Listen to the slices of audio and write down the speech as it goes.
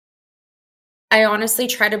I honestly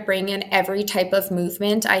try to bring in every type of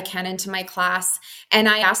movement I can into my class. And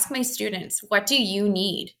I ask my students, what do you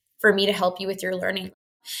need for me to help you with your learning?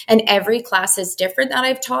 And every class is different that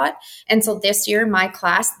I've taught. And so this year, my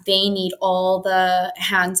class, they need all the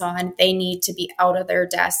hands-on. They need to be out of their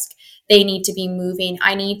desk. They need to be moving.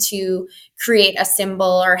 I need to create a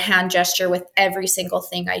symbol or hand gesture with every single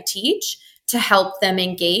thing I teach to help them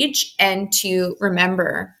engage and to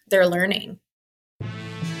remember their learning.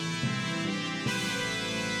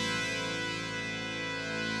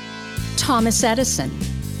 Thomas Edison,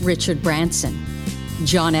 Richard Branson,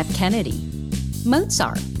 John F. Kennedy,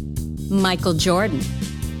 Mozart, Michael Jordan,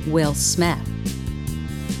 Will Smith.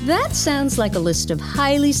 That sounds like a list of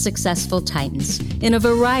highly successful titans in a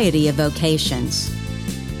variety of vocations.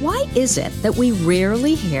 Why is it that we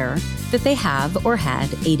rarely hear that they have or had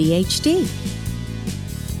ADHD?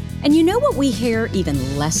 And you know what we hear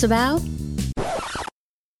even less about?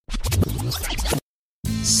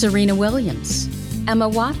 Serena Williams, Emma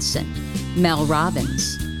Watson, Mel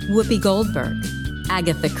Robbins, Whoopi Goldberg,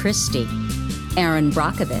 Agatha Christie, Erin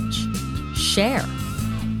Brockovich, Cher.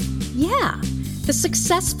 Yeah, the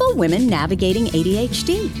successful women navigating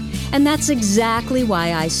ADHD. And that's exactly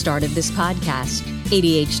why I started this podcast,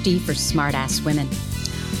 ADHD for Smartass Women.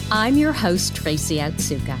 I'm your host, Tracy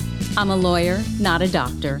Otsuka. I'm a lawyer, not a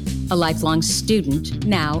doctor, a lifelong student,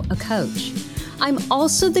 now a coach. I'm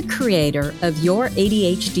also the creator of Your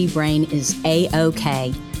ADHD Brain is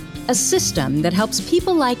A-OK, a system that helps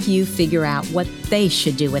people like you figure out what they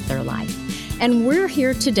should do with their life. And we're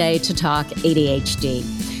here today to talk ADHD,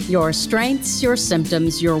 your strengths, your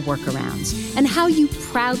symptoms, your workarounds, and how you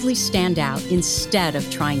proudly stand out instead of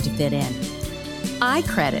trying to fit in. I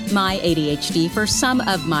credit my ADHD for some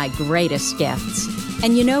of my greatest gifts.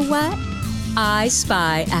 And you know what? I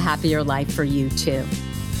spy a happier life for you too.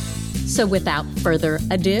 So without further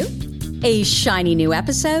ado, a shiny new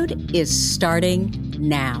episode is starting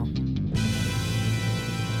now.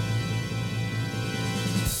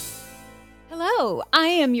 Hello, I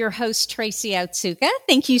am your host, Tracy Otsuka.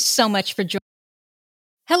 Thank you so much for joining.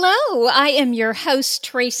 Hello, I am your host,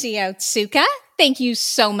 Tracy Otsuka. Thank you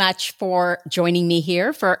so much for joining me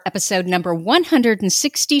here for episode number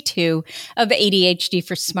 162 of ADHD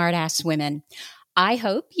for Smartass Women. I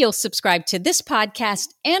hope you'll subscribe to this podcast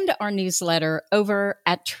and our newsletter over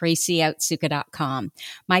at tracyotsuka.com.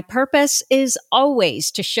 My purpose is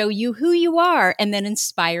always to show you who you are and then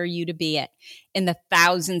inspire you to be it. In the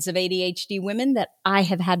thousands of ADHD women that I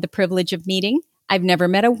have had the privilege of meeting, I've never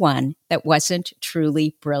met a one that wasn't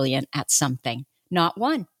truly brilliant at something. Not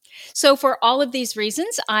one. So for all of these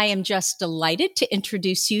reasons, I am just delighted to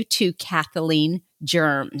introduce you to Kathleen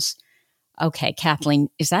Germs. Okay, Kathleen,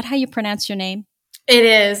 is that how you pronounce your name? It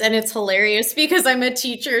is. And it's hilarious because I'm a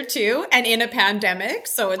teacher too and in a pandemic.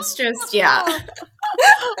 So it's just, yeah.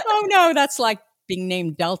 Oh no, that's like being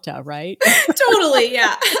named Delta, right? Totally,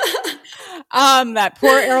 yeah. That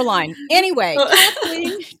poor airline. Anyway,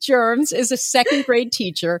 Kathleen Germs is a second grade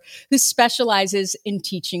teacher who specializes in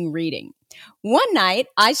teaching reading. One night,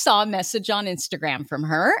 I saw a message on Instagram from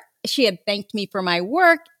her. She had thanked me for my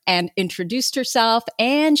work and introduced herself,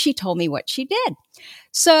 and she told me what she did.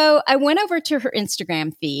 So I went over to her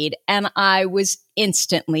Instagram feed, and I was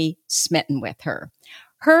instantly smitten with her.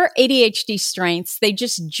 Her ADHD strengths, they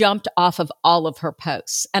just jumped off of all of her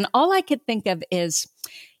posts. And all I could think of is,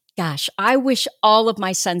 gosh, I wish all of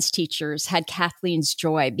my son's teachers had Kathleen's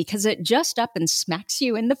joy because it just up and smacks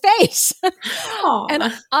you in the face.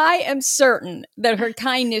 And I am certain that her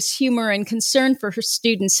kindness, humor, and concern for her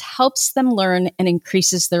students helps them learn and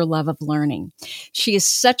increases their love of learning. She is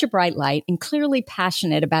such a bright light and clearly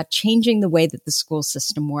passionate about changing the way that the school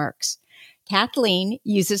system works. Kathleen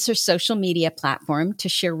uses her social media platform to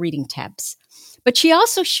share reading tips, but she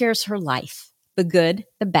also shares her life, the good,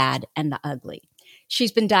 the bad, and the ugly.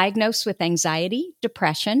 She's been diagnosed with anxiety,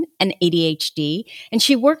 depression, and ADHD, and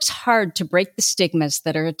she works hard to break the stigmas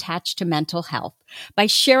that are attached to mental health by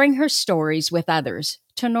sharing her stories with others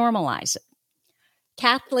to normalize it.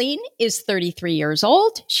 Kathleen is 33 years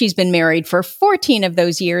old. She's been married for 14 of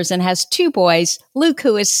those years and has two boys, Luke,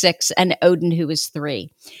 who is 6, and Odin, who is 3.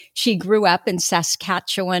 She grew up in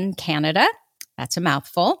Saskatchewan, Canada. That's a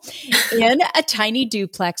mouthful. In a tiny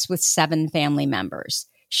duplex with 7 family members.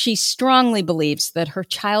 She strongly believes that her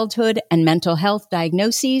childhood and mental health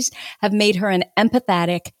diagnoses have made her an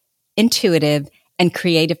empathetic, intuitive, and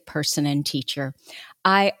creative person and teacher.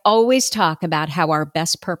 I always talk about how our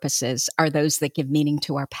best purposes are those that give meaning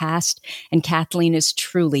to our past, and Kathleen is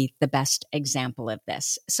truly the best example of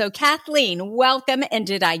this. So Kathleen, welcome, and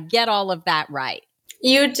did I get all of that right?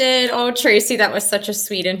 You did. Oh, Tracy, that was such a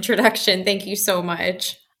sweet introduction. Thank you so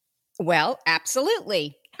much. Well,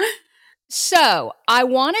 absolutely. So I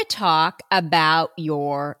want to talk about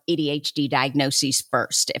your ADHD diagnoses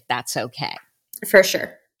first, if that's okay. For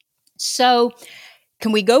sure. So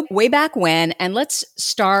can we go way back when, and let's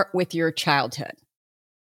start with your childhood?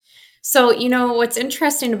 So, what's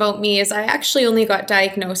interesting about me is I actually only got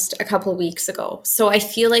diagnosed a couple of weeks ago. So I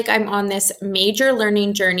feel like I'm on this major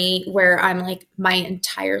learning journey where I'm like, my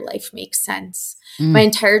entire life makes sense. My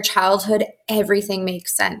entire childhood, everything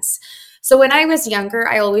makes sense. So when I was younger,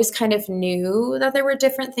 I always kind of knew that there were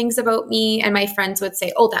different things about me. And my friends would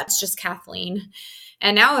say, oh, that's just Kathleen.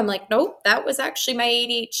 And now I'm like, nope, that was actually my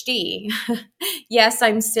ADHD. Yes,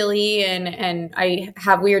 I'm silly and I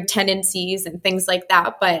have weird tendencies and things like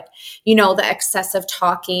that. But, the excessive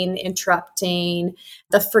talking, interrupting,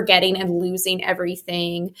 the forgetting and losing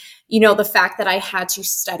everything, the fact that I had to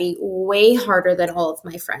study way harder than all of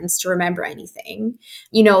my friends to remember anything,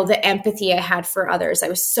 the empathy I had for others. I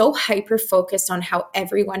was so hyper focused on how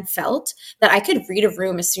everyone felt that I could read a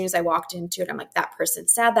room as soon as I walked into it. I'm like, that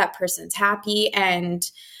person's sad, that person's happy. And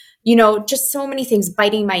just so many things,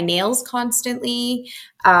 biting my nails constantly.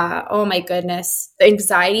 Oh my goodness. The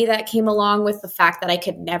anxiety that came along with the fact that I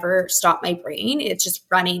could never stop my brain. It's just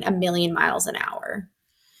running a million miles an hour.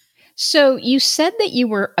 So you said that you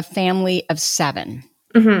were a family of 7.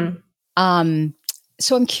 So I'm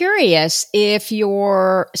curious if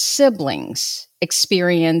your siblings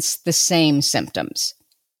experience the same symptoms.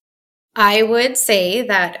 I would say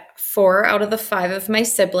that 4 out of the 5 of my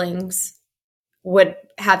siblings would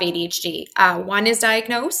have ADHD. One is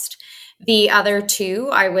diagnosed. The other 2,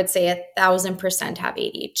 I would say 1,000% have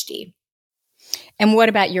ADHD. And what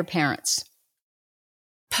about your parents?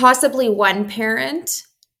 Possibly one parent,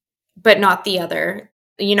 but not the other.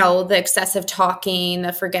 The excessive talking,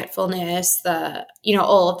 the forgetfulness,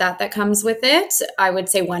 all of that comes with it. I would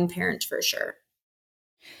say one parent for sure.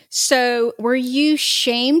 So were you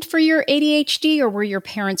shamed for your ADHD, or were your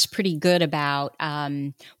parents pretty good about,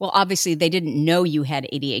 well, obviously they didn't know you had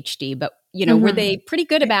ADHD, but, were they pretty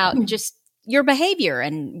good about just your behavior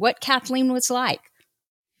and what Kathleen was like?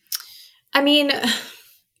 I mean,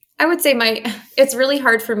 I would say it's really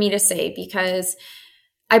hard for me to say because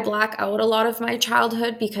I black out a lot of my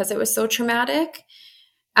childhood because it was so traumatic.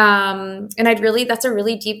 And that's a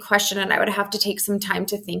really deep question, and I would have to take some time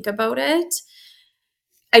to think about it.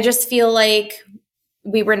 I just feel like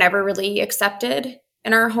we were never really accepted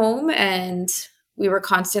in our home and we were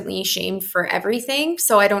constantly shamed for everything.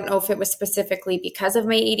 So I don't know if it was specifically because of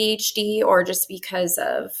my ADHD or just because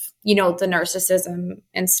of, the narcissism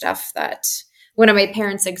and stuff that one of my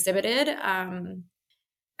parents exhibited.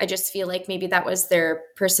 I just feel like maybe that was their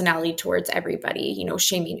personality towards everybody,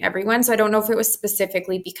 shaming everyone. So I don't know if it was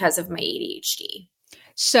specifically because of my ADHD.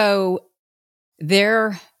 So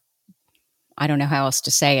I don't know how else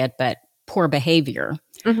to say it, but poor behavior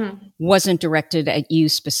wasn't directed at you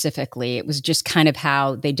specifically. It was just kind of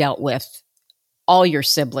how they dealt with all your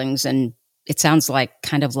siblings, and it sounds like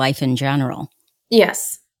kind of life in general.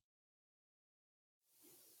 Yes.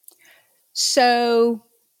 So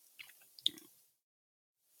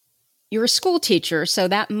you're a school teacher, so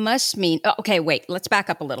that must mean, okay, wait, let's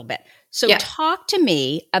back up a little bit. So Talk to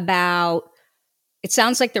me about, it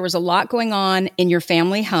sounds like there was a lot going on in your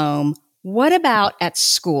family home. What about at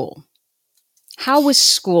school? How was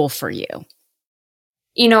school for you?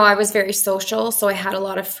 I was very social, so I had a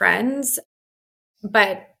lot of friends.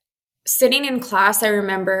 But sitting in class, I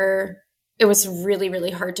remember it was really,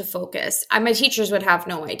 really hard to focus. My teachers would have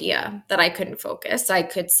no idea that I couldn't focus. I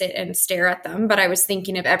could sit and stare at them, but I was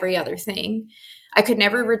thinking of every other thing. I could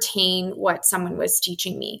never retain what someone was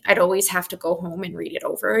teaching me. I'd always have to go home and read it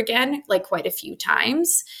over again, like quite a few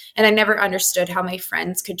times. And I never understood how my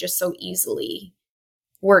friends could just so easily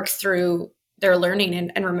work through their learning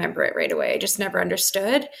and remember it right away. I just never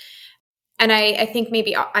understood. And I think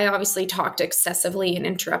maybe I obviously talked excessively and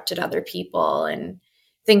interrupted other people and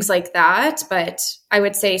things like that. But I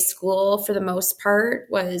would say school, for the most part,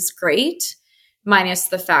 was great, minus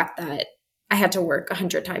the fact that I had to work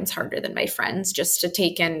 100 times harder than my friends just to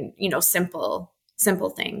take in, simple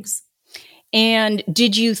things. And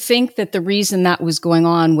did you think that the reason that was going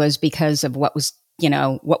on was because of what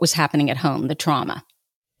was happening at home, the trauma?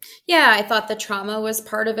 Yeah, I thought the trauma was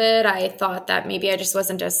part of it. I thought that maybe I just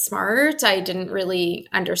wasn't as smart. I didn't really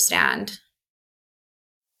understand.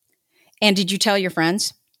 And did you tell your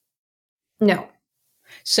friends? No.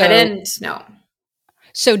 So I didn't, no.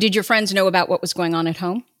 So did your friends know about what was going on at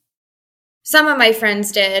home? Some of my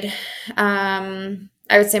friends did. I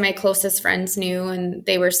would say my closest friends knew, and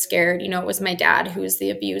they were scared. It was my dad who was the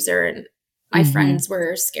abuser, and my friends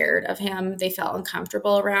were scared of him. They felt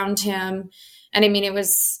uncomfortable around him. And I mean, it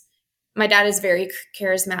was My dad is very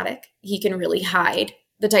charismatic. He can really hide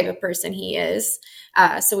the type of person he is.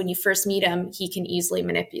 So when you first meet him, he can easily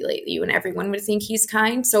manipulate you and everyone would think he's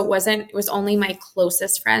kind. So it was only my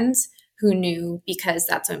closest friends who knew, because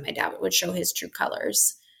that's when my dad would show his true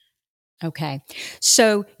colors. Okay.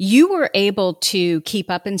 So you were able to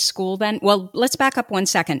keep up in school then? Well, let's back up 1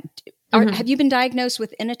 second. Have you been diagnosed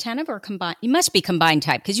with inattentive or combined? You must be combined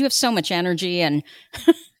type because you have so much energy and...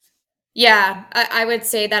 Yeah, I would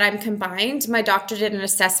say that I'm combined. My doctor did an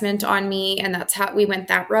assessment on me, and that's how we went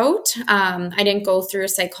that route. I didn't go through a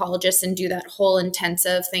psychologist and do that whole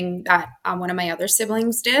intensive thing that one of my other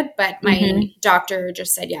siblings did, but my doctor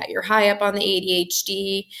just said, yeah, you're high up on the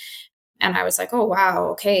ADHD. And I was like, oh, wow,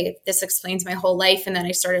 okay, this explains my whole life. And then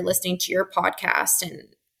I started listening to your podcast and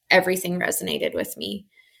everything resonated with me.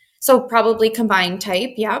 So probably combined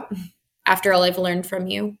type, yeah, after all I've learned from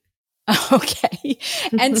you. Okay.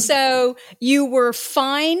 And so you were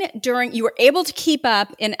fine you were able to keep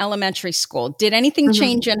up in elementary school. Did anything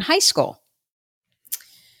change in high school?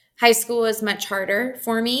 High school was much harder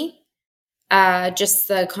for me. Just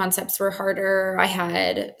the concepts were harder. I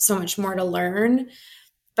had so much more to learn.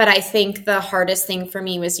 But I think the hardest thing for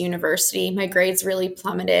me was university. My grades really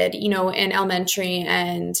plummeted. In elementary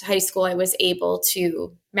and high school, I was able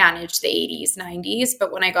to manage the 80s, 90s.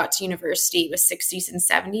 But when I got to university, it was 60s and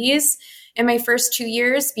 70s in my first 2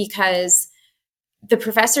 years, because the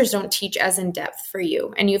professors don't teach as in depth for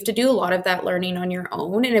you. And you have to do a lot of that learning on your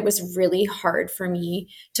own. And it was really hard for me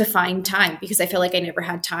to find time, because I feel like I never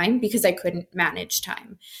had time because I couldn't manage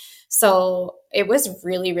time. So it was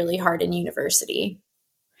really, really hard in university.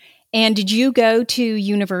 And did you go to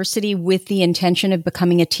university with the intention of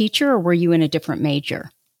becoming a teacher, or were you in a different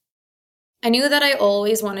major? I knew that I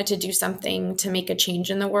always wanted to do something to make a change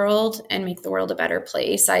in the world and make the world a better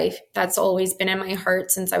place. That's always been in my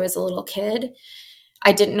heart since I was a little kid.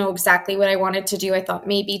 I didn't know exactly what I wanted to do. I thought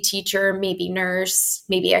maybe teacher, maybe nurse,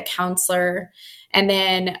 maybe a counselor. And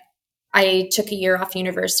then I took a year off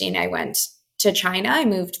university and I went to China. I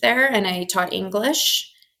moved there and I taught English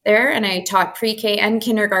there, and I taught pre-K and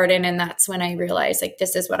kindergarten. And that's when I realized,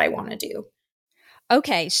 this is what I want to do.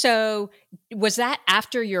 Okay. So was that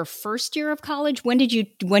after your first year of college? When did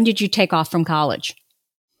you take off from college?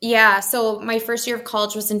 Yeah. So my first year of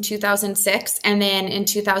college was in 2006. And then in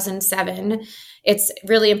 2007, it's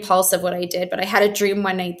really impulsive what I did, but I had a dream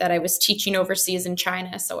one night that I was teaching overseas in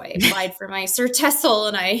China. So I applied for my Sir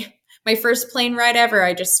TESOL, and my first plane ride ever,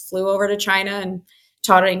 I just flew over to China and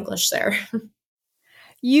taught English there.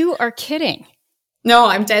 You are kidding. No,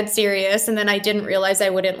 I'm dead serious. And then I didn't realize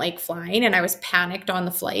I wouldn't like flying, and I was panicked on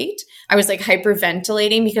the flight. I was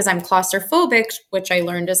hyperventilating because I'm claustrophobic, which I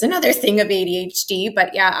learned is another thing of ADHD.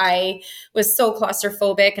 But yeah, I was so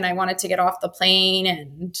claustrophobic and I wanted to get off the plane.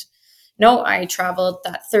 And no, I traveled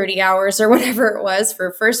that 30 hours or whatever it was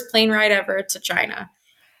for first plane ride ever to China.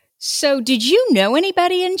 So did you know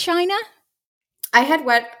anybody in China? I had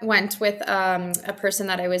went with a person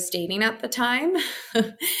that I was dating at the time.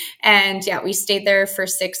 And yeah, we stayed there for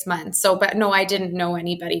 6 months. But no, I didn't know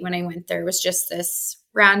anybody when I went there. It was just this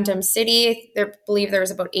random city. I believe there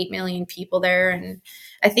was about 8 million people there. And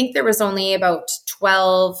I think there was only about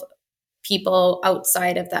 12 people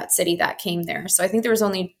outside of that city that came there. So I think there was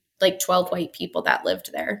only 12 white people that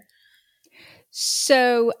lived there.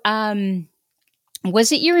 So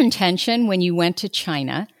was it your intention when you went to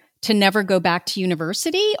China to never go back to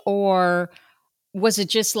university, or was it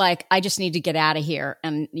just I just need to get out of here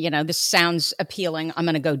and, this sounds appealing, I'm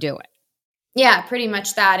going to go do it? Yeah, pretty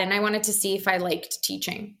much that. And I wanted to see if I liked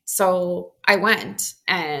teaching. So I went,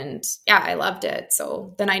 and yeah, I loved it.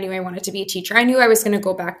 So then I knew I wanted to be a teacher. I knew I was going to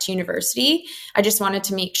go back to university. I just wanted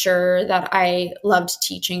to make sure that I loved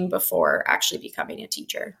teaching before actually becoming a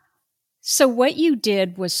teacher. So what you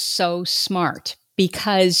did was so smart,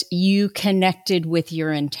 because you connected with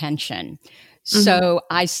your intention. So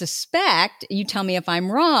I suspect, you tell me if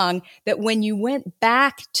I'm wrong, that when you went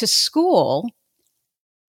back to school,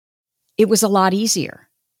 it was a lot easier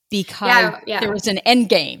because there was an end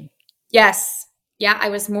game. Yes. Yeah, I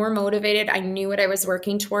was more motivated. I knew what I was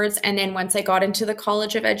working towards. And then once I got into the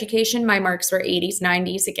College of Education, my marks were 80s,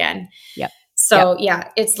 90s again. Yep. So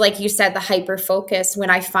yeah, it's like you said, the hyper focus.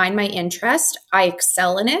 When I find my interest, I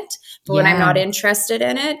excel in it. But when I'm not interested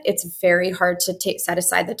in it, it's very hard to set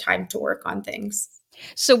aside the time to work on things.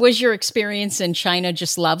 So was your experience in China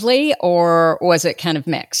just lovely, or was it kind of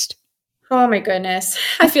mixed? Oh my goodness.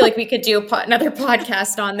 I feel like we could do another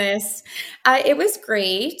podcast on this. It was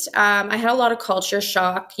great. I had a lot of culture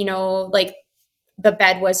shock. The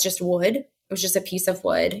bed was just wood. It was just a piece of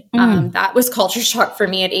wood. That was culture shock for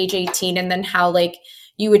me at age 18. And then how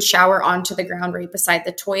you would shower onto the ground right beside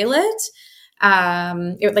the toilet.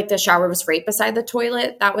 Like the shower was right beside the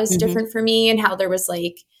toilet. That was different for me. And how there was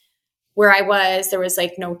like, where I was, there was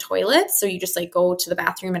like no toilets. So you just like go to the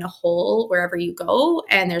bathroom in a hole wherever you go.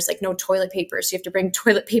 And there's like no toilet paper. So you have to bring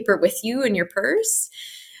toilet paper with you in your purse.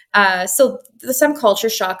 So there's some culture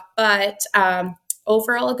shock, but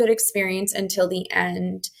overall a good experience until the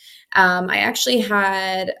end. I actually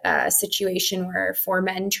had a situation where 4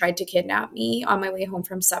 men tried to kidnap me on my way home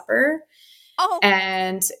from supper. Oh.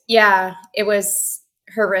 And yeah, it was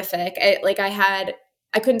horrific.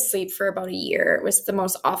 I couldn't sleep for about a year. It was the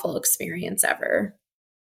most awful experience ever.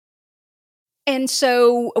 And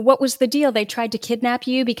so what was the deal? They tried to kidnap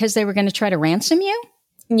you because they were going to try to ransom you?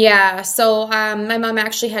 Yeah. So my mom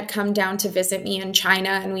actually had come down to visit me in China,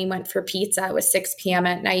 and we went for pizza. It was 6 p.m.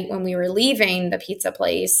 at night when we were leaving the pizza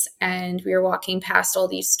place, and we were walking past all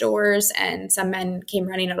these stores, and some men came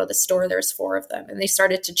running out of the store. There's 4 of them, and they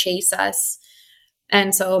started to chase us.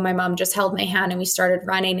 And so my mom just held my hand and we started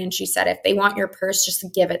running. And she said, if they want your purse, just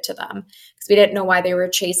give it to them. Because we didn't know why they were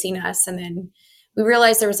chasing us. And then we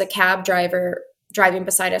realized there was a cab driver driving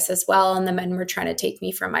beside us as well. And the men were trying to take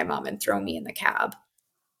me from my mom and throw me in the cab.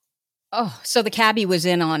 Oh, so the cabbie was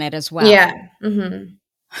in on it as well. Yeah. Mm-hmm.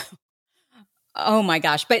 Oh my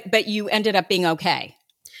gosh. But you ended up being okay.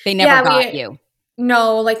 They never got you.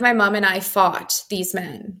 No, like my mom and I fought these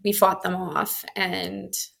men. We fought them off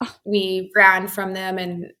and we ran from them,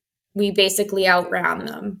 and we basically outran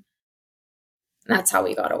them. That's how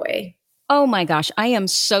we got away. Oh my gosh. I am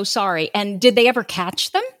so sorry. And did they ever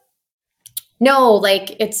catch them? No,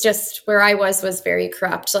 like it's just where I was very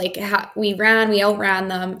corrupt. Like we outran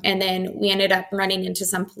them, and then we ended up running into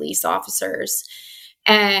some police officers.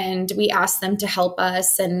 And we asked them to help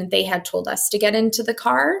us, and they had told us to get into the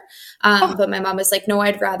car. But my mom was like, no,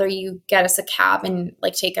 I'd rather you get us a cab and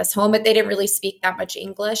like take us home. But they didn't really speak that much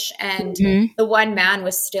English. And the one man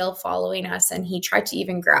was still following us, and he tried to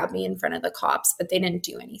even grab me in front of the cops, but they didn't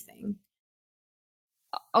do anything.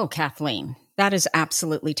 Oh, Kathleen, that is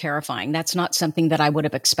absolutely terrifying. That's not something that I would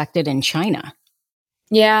have expected in China.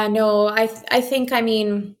 Yeah, no, I think, I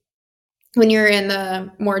mean, when you're in the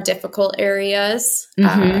more difficult areas,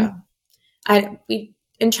 in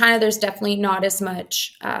China, there's definitely not as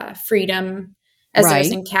much freedom as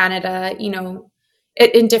there's in Canada, you know,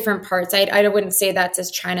 in different parts. I wouldn't say that's as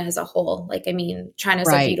China as a whole. Like, I mean, China's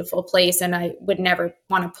a beautiful place, and I would never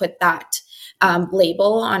want to put that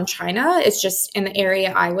label on China. It's just in the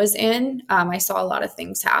area I was in, I saw a lot of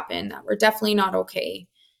things happen that were definitely not okay.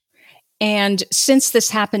 And since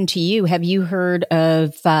this happened to you, have you heard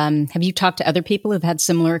of, have you talked to other people who've had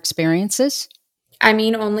similar experiences? I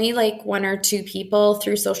mean, only like 1 or 2 people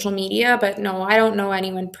through social media, but no, I don't know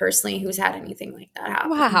anyone personally who's had anything like that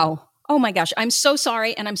happen. Wow. Oh my gosh. I'm so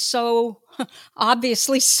sorry. And I'm so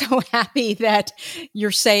obviously so happy that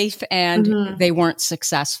you're safe and they weren't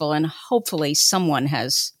successful. And hopefully someone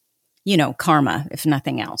has, you know, karma, if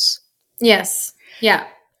nothing else. Yes. Yeah.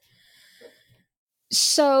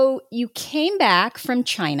 So you came back from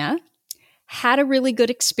China, had a really good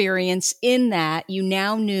experience in that you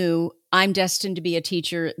now knew, I'm destined to be a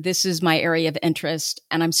teacher. This is my area of interest,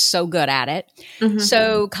 and I'm so good at it.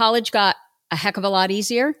 So college got a heck of a lot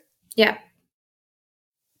easier. Yeah.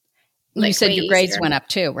 You said your grades went up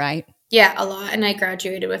too, right? Yeah, a lot. And I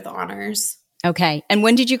graduated with honors. Okay. And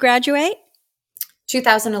when did you graduate?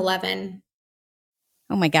 2011.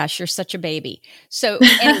 Oh my gosh, you're such a baby. So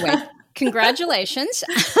anyway, congratulations.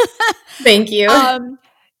 Thank you.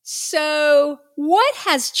 So what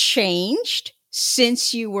has changed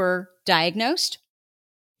since you were diagnosed?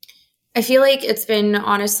 I feel like it's been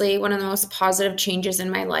honestly one of the most positive changes in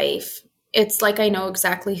my life. It's like I know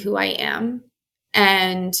exactly who I am.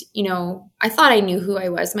 And, you know, I thought I knew who I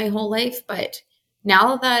was my whole life, but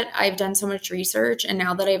now that I've done so much research and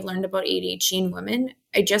now that I've learned about ADHD in women,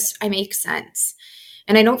 I make sense.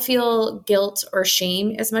 And I don't feel guilt or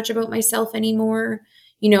shame as much about myself anymore.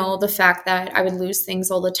 You know, the fact that I would lose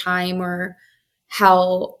things all the time, or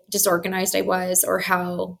how disorganized I was, or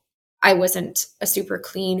how I wasn't a super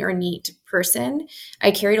clean or neat person. I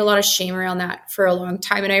carried a lot of shame around that for a long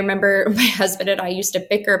time. And I remember my husband and I used to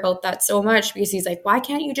bicker about that so much, because he's like, why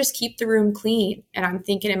can't you just keep the room clean? And I'm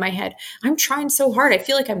thinking in my head, I'm trying so hard. I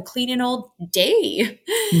feel like I'm cleaning all day.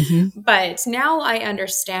 But now I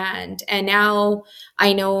understand. And now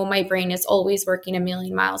I know my brain is always working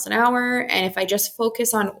 1,000,000 miles an hour. And if I just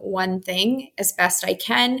focus on one thing as best I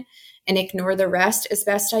can and ignore the rest as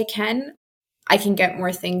best I can get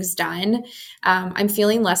more things done. I'm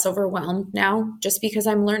feeling less overwhelmed now just because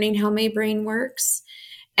I'm learning how my brain works.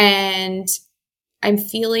 And I'm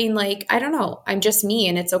feeling like, I don't know, I'm just me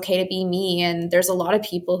and it's okay to be me. And there's a lot of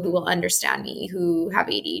people who will understand me who have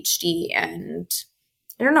ADHD. And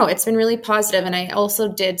I don't know, it's been really positive. And I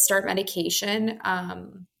also did start medication.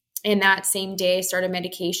 In that same day, I started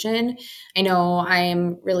medication. I know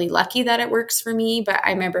I'm really lucky that it works for me, but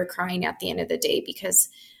I remember crying at the end of the day because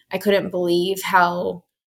I couldn't believe how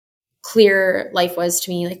clear life was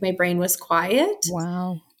to me. Like my brain was quiet.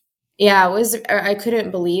 Wow. Yeah, I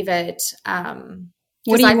couldn't believe it. What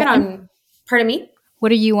are I've you been on? Pardon me?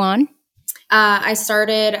 What are you on? I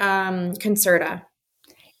started Concerta.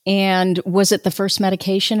 And was it the first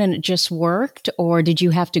medication and it just worked? Or did you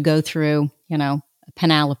have to go through, a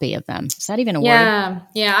panoply of them? Is that even a word?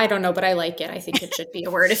 Yeah, I don't know, but I like it. I think it should be a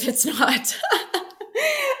word if it's not.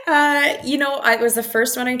 It was the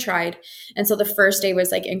first one I tried. And so the first day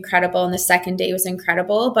was like incredible. And the second day was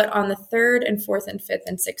incredible. But on the third and fourth and fifth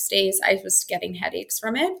and sixth days, I was getting headaches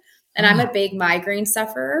from it. And I'm a big migraine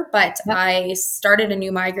sufferer, but Yep. I started a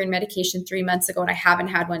new migraine medication 3 months ago and I haven't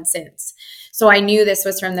had one since. So I knew this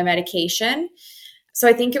was from the medication. So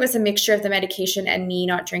I think it was a mixture of the medication and me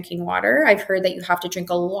not drinking water. I've heard that you have to drink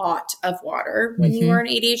a lot of water when you are on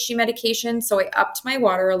ADHD medication. So I upped my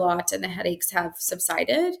water a lot and the headaches have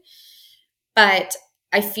subsided. But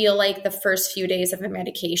I feel like the first few days of the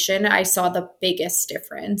medication, I saw the biggest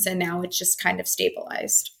difference and now it's just kind of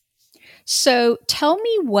stabilized. So tell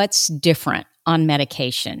me what's different on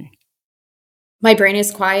medication. My brain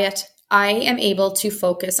is quiet. I am able to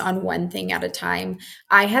focus on one thing at a time.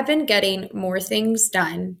 I have been getting more things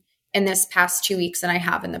done in this past 2 weeks than I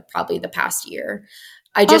have in probably the past year.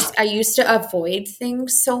 I used to avoid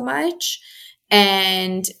things so much.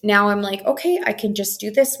 And now I'm like, okay, I can just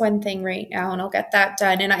do this one thing right now and I'll get that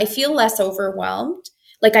done. And I feel less overwhelmed.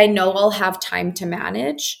 Like I know I'll have time to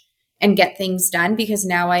manage and get things done because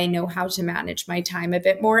now I know how to manage my time a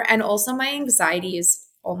bit more. And also my anxiety is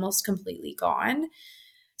almost completely gone.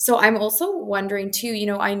 So I'm also wondering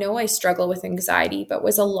too, I know I struggle with anxiety, but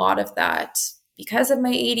was a lot of that because of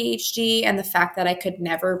my ADHD and the fact that I could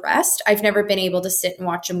never rest. I've never been able to sit and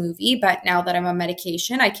watch a movie, but now that I'm on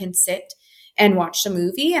medication, I can sit and watch the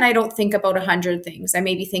movie and I don't think about 100 things. I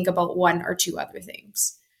maybe think about one or two other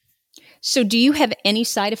things. So do you have any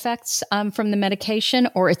side effects from the medication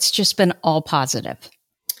or it's just been all positive?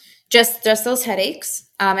 Just those headaches.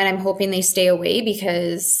 And I'm hoping they stay away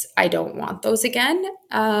because I don't want those again.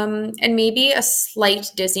 And maybe a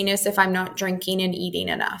slight dizziness if I'm not drinking and eating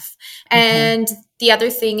enough. And the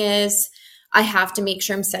other thing is I have to make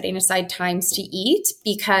sure I'm setting aside times to eat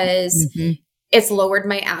because it's lowered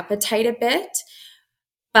my appetite a bit.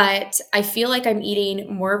 But I feel like I'm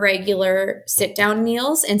eating more regular sit-down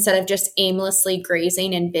meals instead of just aimlessly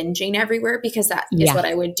grazing and binging everywhere because that is what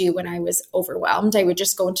I would do when I was overwhelmed. I would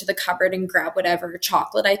just go into the cupboard and grab whatever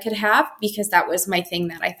chocolate I could have because that was my thing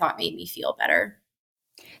that I thought made me feel better.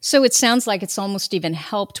 So it sounds like it's almost even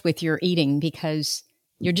helped with your eating because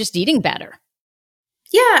you're just eating better.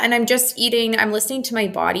 Yeah, and I'm listening to my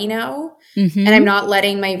body now and I'm not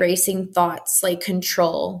letting my racing thoughts like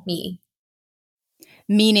control me.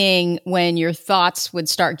 Meaning when your thoughts would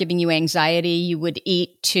start giving you anxiety, you would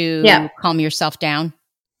eat to calm yourself down?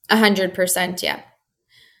 100%, yeah.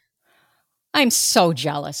 I'm so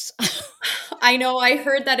jealous. I know. I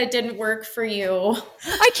heard that it didn't work for you.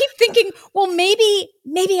 I keep thinking, well, maybe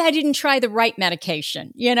I didn't try the right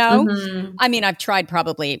medication, I mean, I've tried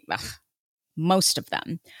probably most of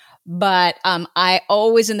them. But I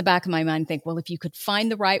always in the back of my mind think, well, if you could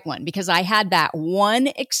find the right one, because I had that one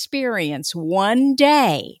experience one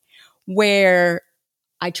day where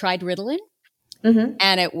I tried Ritalin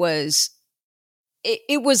and it was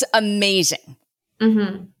amazing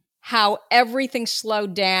how everything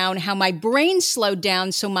slowed down, how my brain slowed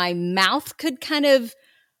down so my mouth could kind of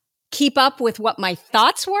keep up with what my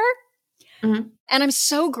thoughts were. And I'm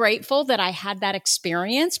so grateful that I had that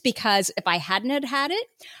experience because if I hadn't had it,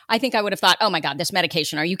 I think I would have thought, oh my God, this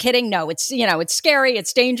medication, are you kidding? No, it's, it's scary.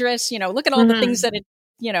 It's dangerous. Look at all the things that it,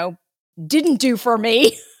 didn't do for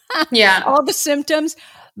me. Yeah. All the symptoms.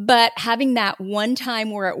 But having that one time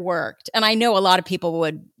where it worked, and I know a lot of people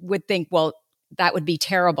would think, well, that would be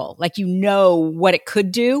terrible. Like, what it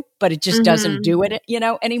could do, but it just doesn't do it,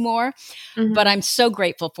 anymore. But I'm so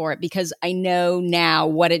grateful for it because I know now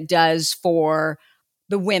what it does for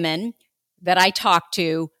the women that I talk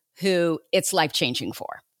to who it's life-changing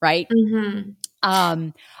for, right?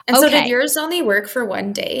 And so did yours only work for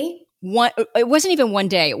one day? It wasn't even one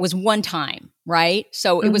day. It was one time, right?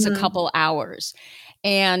 So it was a couple hours.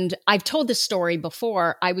 And I've told this story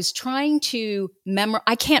before. I was trying to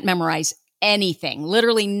I can't memorize anything,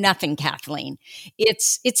 literally nothing, Kathleen.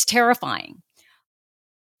 It's terrifying.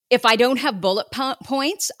 if I don't have bullet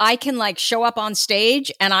points, I can like show up on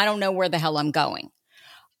stage and I don't know where the hell I'm going.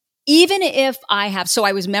 Even if so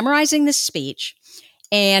I was memorizing this speech,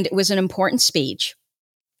 and it was an important speech,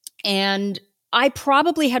 and I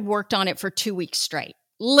probably had worked on it for 2 weeks straight.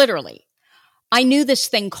 Literally. I knew this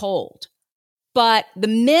thing cold. But the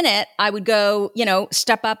minute I would go,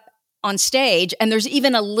 step up on stage, and there's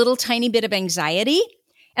even a little tiny bit of anxiety,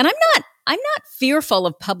 and I'm not fearful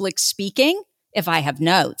of public speaking if I have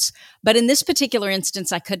notes, but in this particular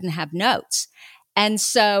instance, I couldn't have notes. And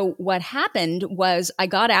so what happened was I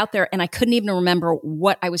got out there and I couldn't even remember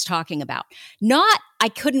what I was talking about. Not I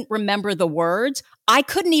couldn't remember the words. I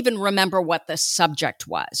couldn't even remember what the subject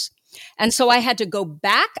was. And so I had to go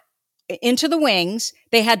back into the wings.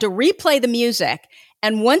 They had to replay the music.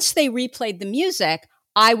 And once they replayed the music,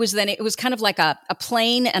 it was kind of like a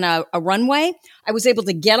plane and a runway. I was able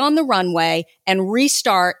to get on the runway and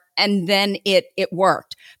restart, and then it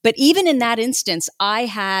worked. But even in that instance, I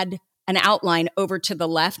had an outline over to the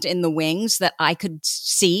left in the wings that I could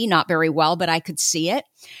see, not very well, but I could see it.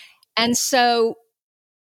 And so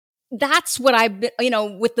that's what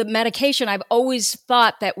with the medication, I've always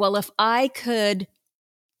thought that, well, if I could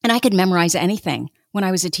memorize anything when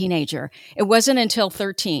I was a teenager. It wasn't until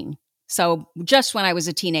 13. So just when I was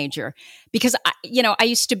a teenager, because I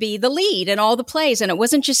used to be the lead in all the plays, and it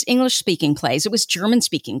wasn't just English speaking plays, it was German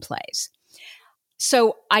speaking plays.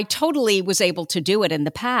 So I totally was able to do it in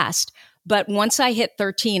the past. But once I hit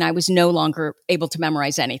 13, I was no longer able to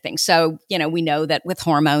memorize anything. So, we know that with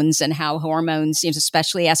hormones and how hormones,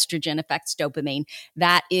 especially estrogen, affects dopamine,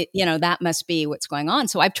 that must be what's going on.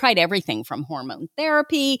 So I've tried everything from hormone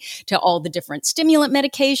therapy to all the different stimulant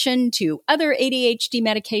medication to other ADHD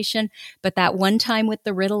medication. But that one time with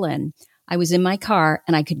the Ritalin, I was in my car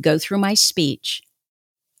and I could go through my speech.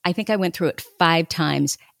 I think I went through it 5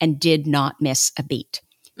 times and did not miss a beat.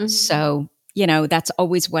 Mm-hmm. So, that's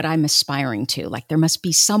always what I'm aspiring to. Like, there must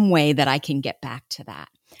be some way that I can get back to that.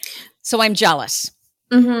 So I'm jealous.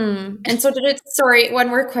 Mm-hmm. And so one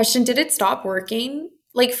more question. Did it stop working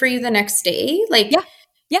like for you the next day? Like,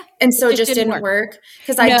 yeah. And so it just didn't work?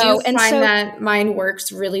 Because I do find that mine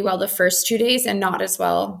works really well the first 2 days and not as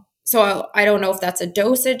well. So I don't know if that's a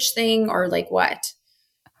dosage thing or like what.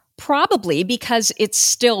 Probably because it's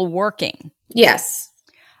still working. Yes.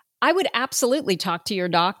 I would absolutely talk to your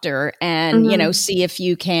doctor and, see if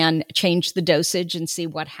you can change the dosage and see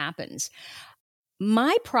what happens.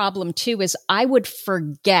 My problem too is I would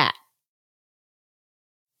forget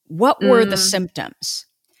what were the symptoms.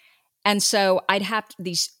 And so I'd have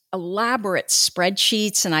these elaborate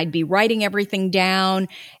spreadsheets and I'd be writing everything down.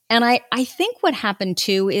 And I think what happened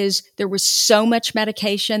too is there was so much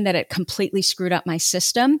medication that it completely screwed up my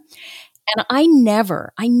system. And I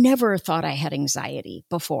never thought I had anxiety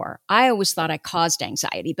before. I always thought I caused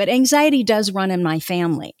anxiety, but anxiety does run in my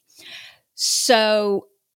family. So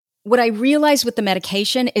what I realized with the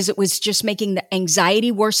medication is it was just making the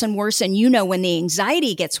anxiety worse and worse. And when the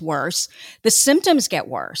anxiety gets worse, the symptoms get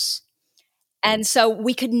worse. And so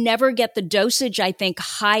we could never get the dosage, I think,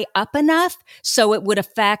 high up enough so it would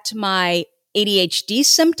affect my ADHD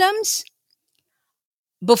symptoms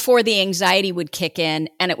before the anxiety would kick in,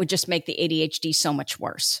 and it would just make the ADHD so much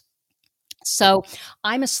worse. So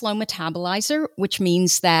I'm a slow metabolizer, which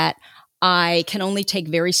means that I can only take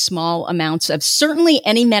very small amounts of certainly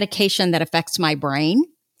any medication that affects my brain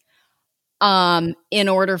in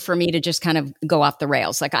order for me to just kind of go off the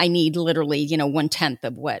rails. Like I need literally, 1/10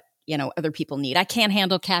 of what, other people need. I can't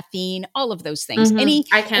handle caffeine, all of those things.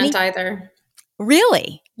 Mm-hmm. I can't either.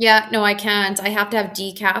 Really? Yeah, no, I can't. I have to have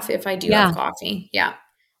decaf if I do have coffee. Yeah.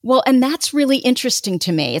 Well, and that's really interesting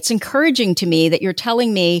to me. It's encouraging to me that you're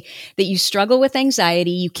telling me that you struggle with anxiety,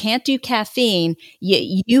 you can't do caffeine, yet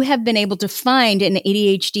you have been able to find an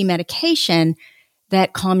ADHD medication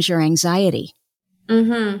that calms your anxiety.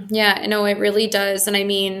 Mm-hmm. Yeah, no, it really does. And I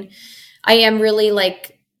mean, I am really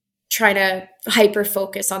trying to hyper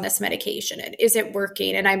focus on this medication. And is it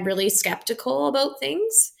working? And I'm really skeptical about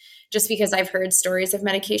things, just because I've heard stories of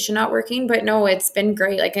medication not working. But no, it's been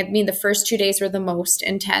great. The first 2 days were the most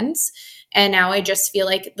intense. And now I just feel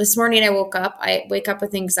like this morning I wake up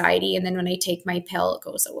with anxiety. And then when I take my pill, it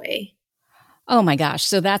goes away. Oh my gosh.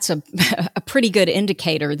 So that's a pretty good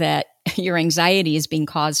indicator that your anxiety is being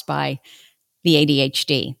caused by the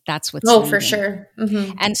ADHD. That's what's for sure.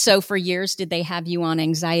 Mm-hmm. And so for years, did they have you on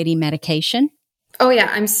anxiety medication? Oh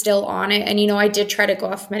yeah, I'm still on it. And I did try to go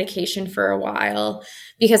off medication for a while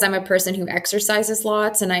because I'm a person who exercises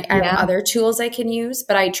lots and I have other tools I can use,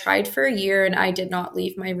 but I tried for a year and I did not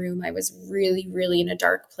leave my room. I was really, really in a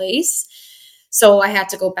dark place. So I had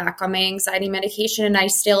to go back on my anxiety medication and I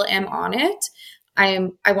still am on it. I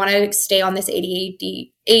want to stay on this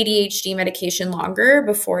ADHD medication longer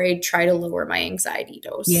before I try to lower my anxiety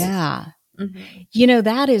dose. Yeah. Mm-hmm.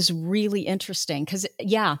 That is really interesting because,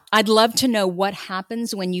 I'd love to know what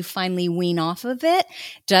happens when you finally wean off of it.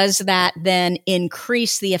 Does that then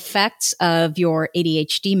increase the effects of your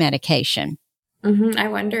ADHD medication? Mm-hmm. I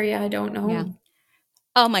wonder. Yeah, I don't know. Yeah.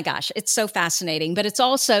 Oh my gosh, it's so fascinating, but it's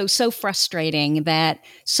also so frustrating that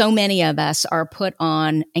so many of us are put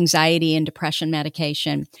on anxiety and depression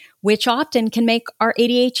medication, which often can make our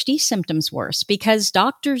ADHD symptoms worse because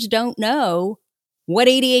doctors don't know what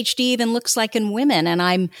ADHD even looks like in women. And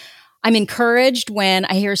I'm encouraged when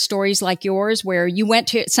I hear stories like yours where you went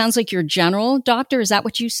to, it sounds like your general doctor. Is that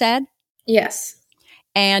what you said? Yes.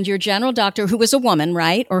 And your general doctor, who was a woman,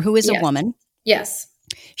 right? Or who is a Yes. woman? Yes.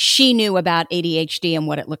 She knew about ADHD and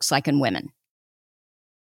what it looks like in women.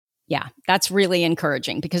 Yeah, that's really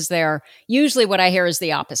encouraging because they're usually what I hear is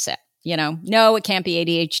the opposite. No, it can't be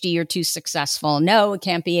ADHD. You're too successful. No, it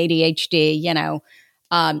can't be ADHD.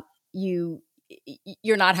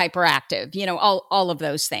 You're not hyperactive. All of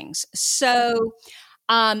those things. So,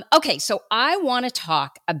 okay, so I want to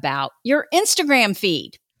talk about your Instagram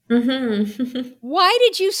feed. Mm-hmm. Why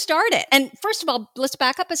did you start it? And first of all, let's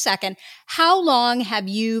back up a second. How long have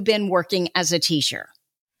you been working as a teacher?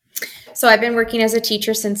 So I've been working as a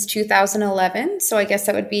teacher since 2011. So I guess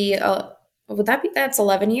that would be, that's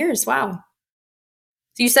 11 years. Wow.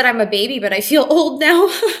 So you said I'm a baby, but I feel old now.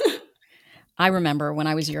 I remember when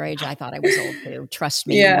I was your age, I thought I was old too. Trust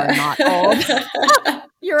me, You are not old.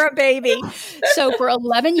 You're a baby. So for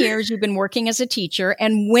 11 years, you've been working as a teacher.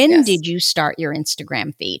 And when did you start your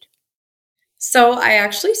Instagram feed? So I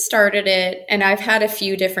actually started it, and I've had a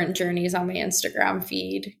few different journeys on my Instagram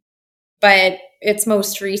feed, but it's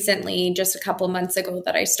most recently, just a couple months ago,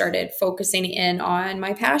 that I started focusing in on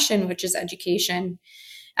my passion, which is education.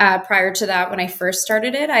 Prior to that, when I first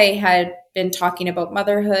started it, I had been talking about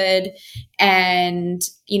motherhood and,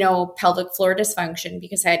 pelvic floor dysfunction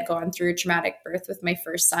because I had gone through a traumatic birth with my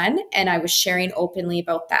first son. And I was sharing openly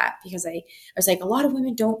about that because I was like, a lot of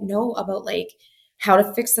women don't know about how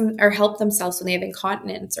to fix them or help themselves when they have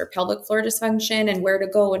incontinence or pelvic floor dysfunction and where to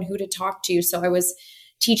go and who to talk to. So I was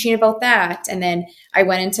teaching about that. And then I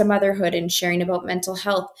went into motherhood and sharing about mental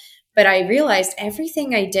health. But I realized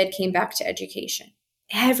everything I did came back to education.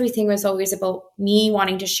 Everything was always about me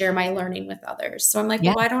wanting to share my learning with others. So I'm like,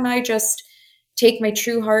 well, why don't I just take my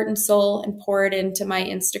true heart and soul and pour it into my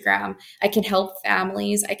Instagram? I can help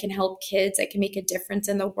families. I can help kids. I can make a difference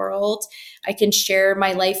in the world. I can share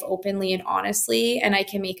my life openly and honestly, and I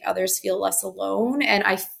can make others feel less alone. And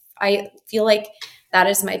I feel like that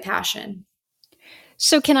is my passion.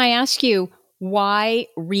 So can I ask you, why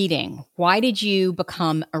reading? Why did you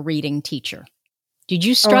become a reading teacher? Did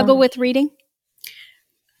you struggle with reading?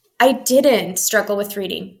 I didn't struggle with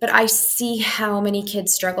reading, but I see how many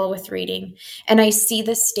kids struggle with reading. And I see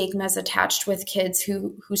the stigmas attached with kids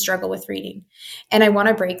who struggle with reading. And I want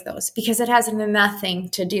to break those because it has nothing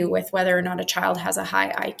to do with whether or not a child has a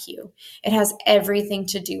high IQ. It has everything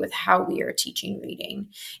to do with how we are teaching reading.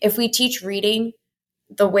 If we teach reading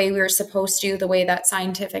the way we're supposed to, the way that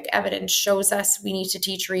scientific evidence shows us we need to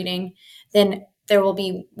teach reading, then there will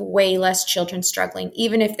be way less children struggling,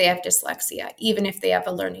 even if they have dyslexia, even if they have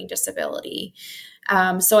a learning disability.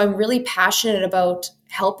 So I'm really passionate about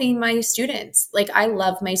helping my students. I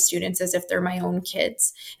love my students as if they're my own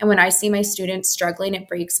kids. And when I see my students struggling, it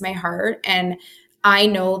breaks my heart. And I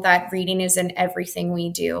know that reading is in everything we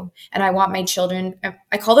do. And I want my children,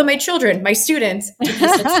 I call them my children, my students, to be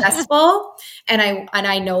successful. And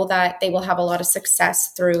I know that they will have a lot of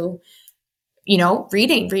success through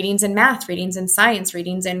readings in math, readings in science,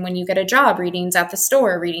 readings in when you get a job, readings at the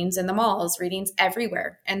store, readings in the malls, readings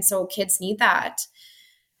everywhere. And so kids need that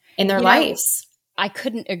in their lives. I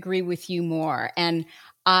couldn't agree with you more. And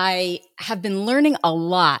I have been learning a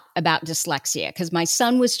lot about dyslexia because my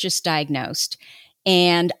son was just diagnosed.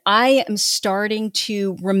 And I am starting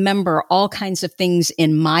to remember all kinds of things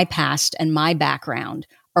in my past and my background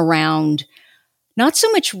around not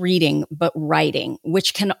so much reading, but writing,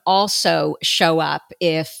 which can also show up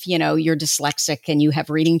if, you're dyslexic and you have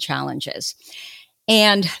reading challenges.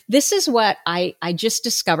 And this is what I just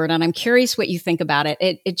discovered, and I'm curious what you think about it.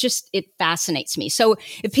 It fascinates me. So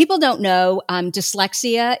if people don't know,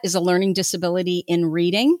 dyslexia is a learning disability in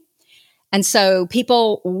reading. And so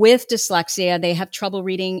people with dyslexia, they have trouble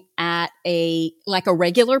reading at a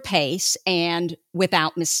regular pace and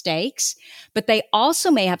without mistakes, but they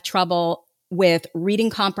also may have trouble with reading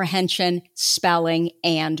comprehension, spelling,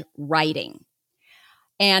 and writing.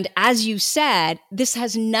 And as you said, this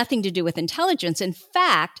has nothing to do with intelligence. In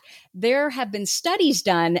fact, there have been studies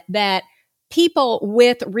done that people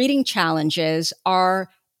with reading challenges are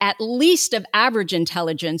at least of average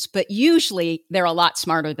intelligence, but usually they're a lot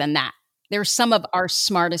smarter than that. They're some of our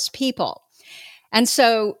smartest people. And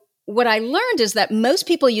so what I learned is that most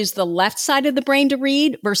people use the left side of the brain to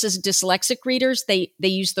read versus dyslexic readers. They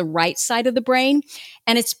use the right side of the brain.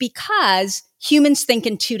 And it's because humans think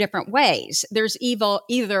in two different ways. There's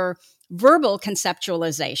either verbal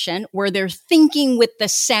conceptualization, where they're thinking with the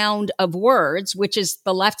sound of words, which is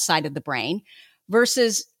the left side of the brain,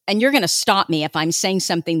 versus, and you're going to stop me if I'm saying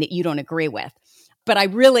something that you don't agree with. But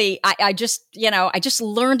I just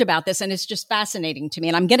learned about this, and it's just fascinating to me.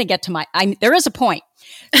 And I'm going to get to there is a point.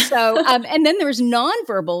 So, and then there's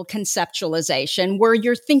nonverbal conceptualization, where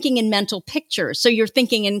you're thinking in mental pictures. So you're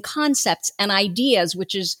thinking in concepts and ideas,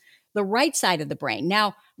 which is the right side of the brain.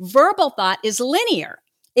 Now, verbal thought is linear.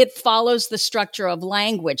 It follows the structure of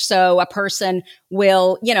language. So a person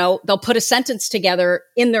will, they'll put a sentence together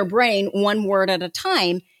in their brain, one word at a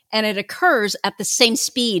time, and it occurs at the same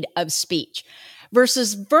speed of speech.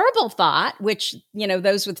 Versus verbal thought, which,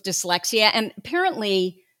 those with dyslexia, and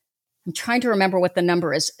apparently, I'm trying to remember what the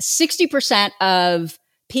number is, 60% of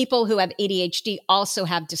people who have ADHD also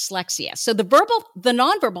have dyslexia. So the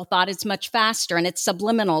nonverbal thought is much faster, and it's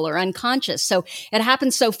subliminal or unconscious. So it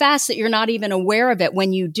happens so fast that you're not even aware of it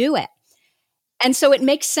when you do it. And so it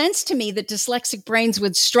makes sense to me that dyslexic brains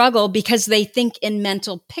would struggle because they think in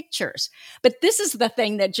mental pictures. But this is the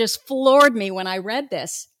thing that just floored me when I read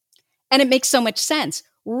this. And it makes so much sense.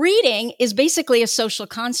 Reading is basically a social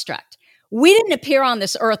construct. We didn't appear on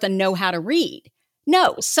this earth and know how to read.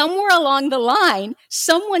 No, somewhere along the line,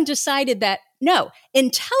 someone decided that, no,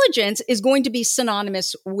 intelligence is going to be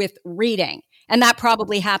synonymous with reading. And that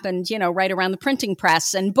probably happened, right around the printing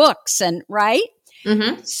press and books, and right?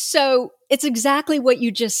 Mm-hmm. So it's exactly what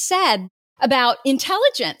you just said about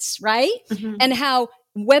intelligence, right? Mm-hmm. And how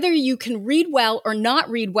whether you can read well or not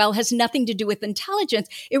read well has nothing to do with intelligence.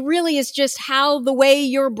 It really is just how the way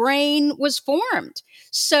your brain was formed.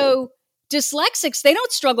 So dyslexics, they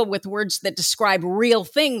don't struggle with words that describe real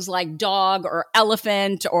things like dog or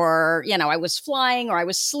elephant or, I was flying or I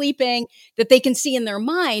was sleeping, that they can see in their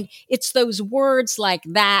mind. It's those words like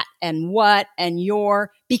that and what and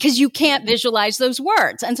your, because you can't visualize those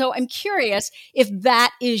words. And so I'm curious if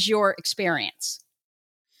that is your experience.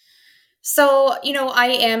 So, I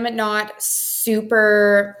am not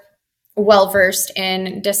super well-versed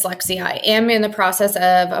in dyslexia. I am in the process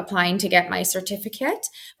of applying to get my certificate,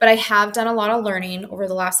 but I have done a lot of learning over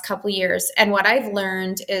the last couple of years. And what I've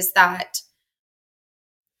learned is that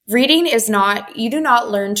reading you do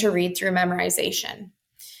not learn to read through memorization.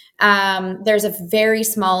 There's a very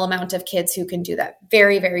small amount of kids who can do that,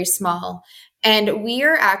 very, very small. And we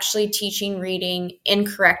are actually teaching reading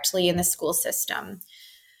incorrectly in the school system.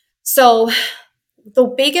 So the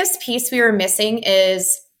biggest piece we were missing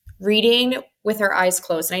is reading with our eyes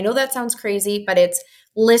closed. And I know that sounds crazy, but it's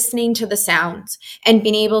listening to the sounds and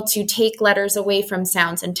being able to take letters away from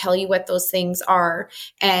sounds and tell you what those things are,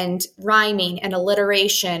 and rhyming and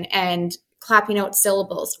alliteration and clapping out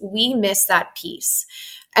syllables. We miss that piece.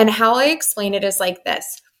 And how I explain it is like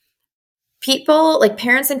this. People, like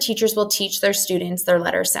parents and teachers, will teach their students their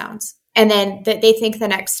letter sounds. And then they think the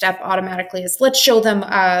next step automatically is, let's show them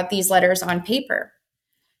these letters on paper.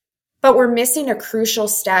 But we're missing a crucial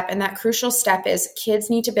step. And that crucial step is kids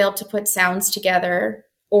need to be able to put sounds together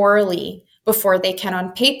orally before they can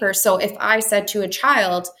on paper. So if I said to a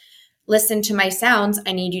child, listen to my sounds,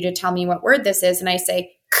 I need you to tell me what word this is. And I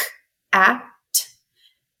say, cat,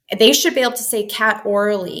 they should be able to say cat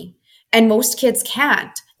orally. And most kids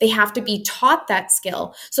can't. They have to be taught that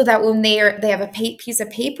skill so that when they have a piece of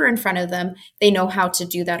paper in front of them, they know how to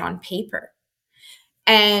do that on paper.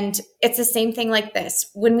 And it's the same thing like this.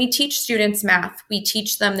 When we teach students math, we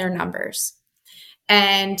teach them their numbers.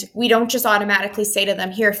 And we don't just automatically say to them,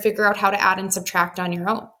 here, figure out how to add and subtract on your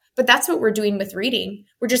own. But that's what we're doing with reading.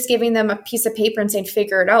 We're just giving them a piece of paper and saying,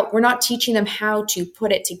 figure it out. We're not teaching them how to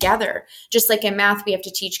put it together. Just like in math, we have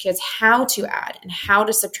to teach kids how to add and how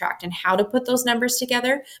to subtract and how to put those numbers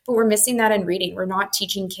together. But we're missing that in reading. We're not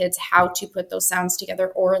teaching kids how to put those sounds together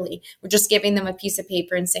orally. We're just giving them a piece of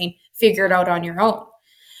paper and saying, figure it out on your own.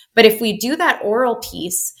 But if we do that oral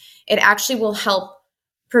piece, it actually will help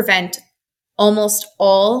prevent almost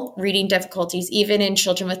all reading difficulties, even in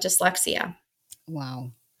children with dyslexia.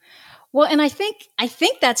 Wow. Well, and I think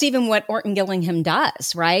that's even what Orton Gillingham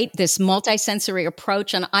does, right? This multisensory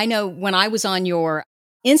approach. And I know when I was on your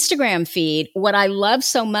Instagram feed, what I love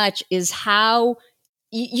so much is how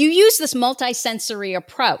you use this multisensory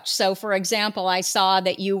approach. So for example, I saw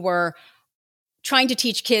that you were trying to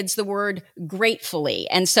teach kids the word gratefully.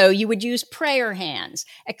 And so you would use prayer hands.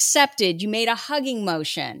 Accepted, you made a hugging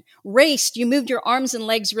motion. Raced, you moved your arms and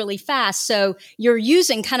legs really fast. So you're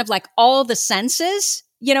using kind of like all the senses,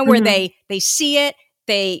 where they see it,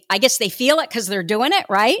 I guess they feel it because they're doing it,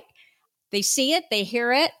 right? They see it, they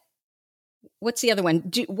hear it. What's the other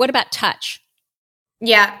one? What about touch?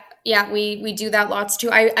 Yeah, we do that lots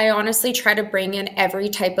too. I honestly try to bring in every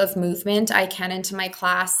type of movement I can into my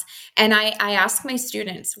class. And I ask my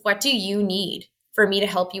students, what do you need for me to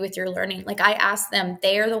help you with your learning? Like I ask them,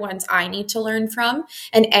 they are the ones I need to learn from.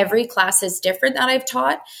 And every class is different that I've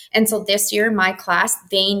taught. And so this year, my class,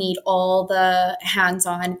 they need all the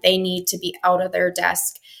hands-on. They need to be out of their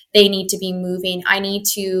desk. They need to be moving. I need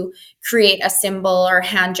to create a symbol or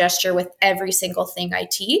hand gesture with every single thing I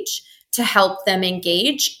teach to help them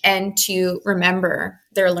engage and to remember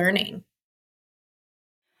their learning.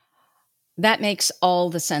 That makes all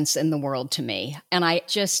the sense in the world to me. And I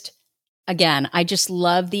just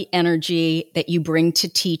love the energy that you bring to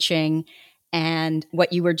teaching. And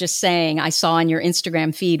what you were just saying, I saw on your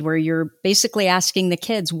Instagram feed where you're basically asking the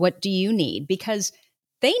kids, what do you need? Because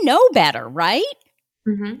they know better, right?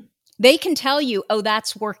 Mm-hmm. They can tell you, oh,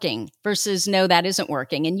 that's working versus no, that isn't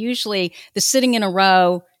working. And usually the sitting in a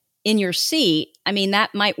row in your seat, I mean,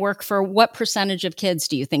 that might work for what percentage of kids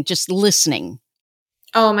do you think? Just listening.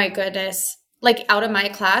 Oh my goodness. Like out of my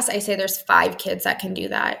class, I say there's 5 kids that can do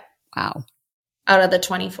that. Wow. Out of the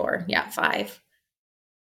 24. Yeah, 5.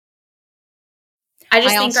 I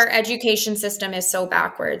think our education system is so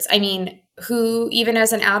backwards. I mean, even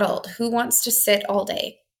as an adult, who wants to sit all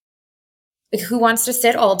day? Like, who wants to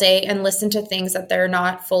sit all day and listen to things that they're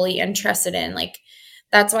not fully interested in? Like,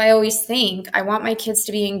 that's why I always think I want my kids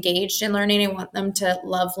to be engaged in learning. I want them to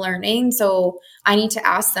love learning. So I need to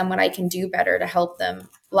ask them what I can do better to help them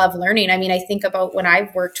love learning. I mean, I think about when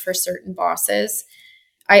I've worked for certain bosses,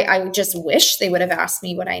 I just wish they would have asked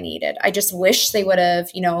me what I needed. I just wish they would have,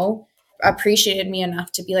 appreciated me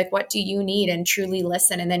enough to be like, what do you need? And truly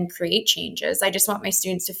listen and then create changes. I just want my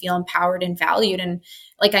students to feel empowered and valued. And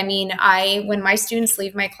when my students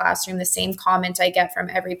leave my classroom, the same comment I get from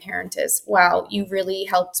every parent is, wow, you really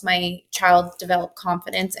helped my child develop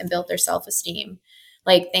confidence and build their self-esteem.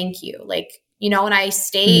 Like, thank you. And I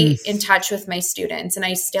stay in touch with my students,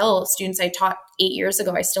 and students I taught 8 years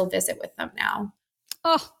ago, I still visit with them now.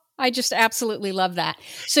 Oh, I just absolutely love that.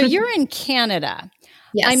 So you're in Canada.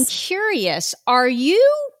 Yes. I'm curious, are you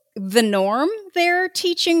the norm there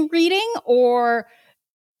teaching reading or,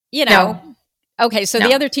 No. Okay, so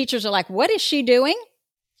the other teachers are like, what is she doing?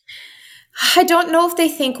 I don't know if they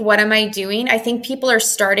think, what am I doing? I think people are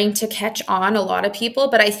starting to catch on, a lot of people,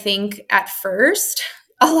 but I think at first,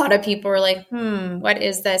 a lot of people were like, what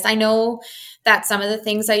is this? I know that some of the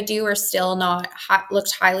things I do are still not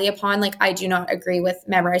looked highly upon. Like, I do not agree with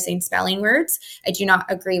memorizing spelling words. I do not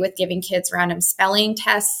agree with giving kids random spelling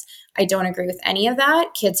tests. I don't agree with any of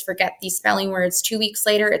that. Kids forget these spelling words 2 weeks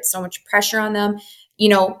later. It's so much pressure on them.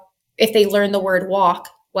 If they learn the word walk,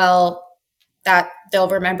 well, that they'll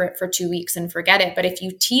remember it for 2 weeks and forget it. But if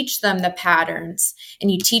you teach them the patterns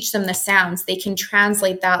and you teach them the sounds, they can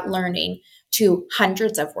translate that learning to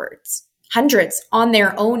hundreds of words, hundreds on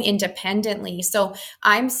their own independently. So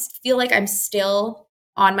I feel like I'm still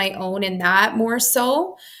on my own in that more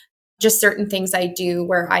so. Just certain things I do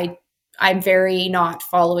where I'm very not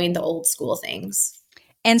following the old school things.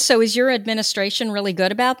 And so is your administration really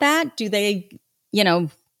good about that? Do they,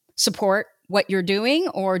 support what you're doing,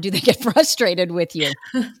 or do they get frustrated with you?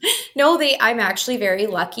 No, I'm actually very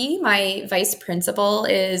lucky. My vice principal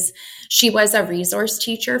she was a resource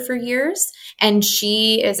teacher for years, and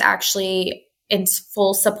she is actually in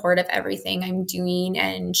full support of everything I'm doing.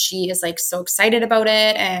 And she is so excited about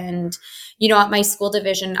it. And, at my school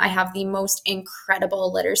division, I have the most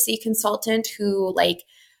incredible literacy consultant who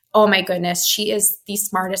oh my goodness, she is the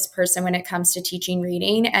smartest person when it comes to teaching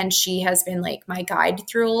reading. And she has been my guide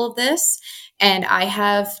through all of this. And I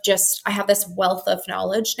have this wealth of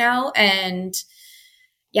knowledge now. And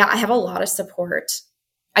yeah, I have a lot of support.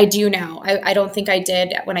 I do now. I don't think I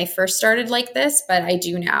did when I first started like this, but I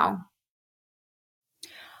do now.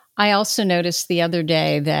 I also noticed the other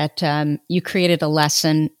day that you created a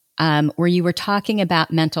lesson where you were talking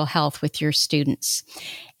about mental health with your students.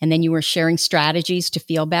 And then you were sharing strategies to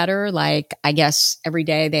feel better. Like, I guess every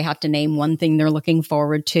day they have to name one thing they're looking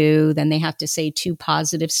forward to. Then they have to say 2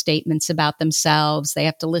 positive statements about themselves. They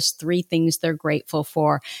have to list 3 things they're grateful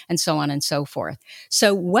for, and so on and so forth.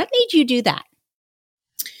 So what made you do that?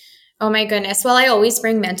 Oh my goodness. Well, I always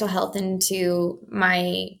bring mental health into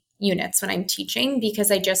my units when I'm teaching, because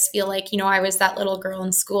I just feel like, I was that little girl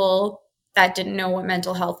in school that didn't know what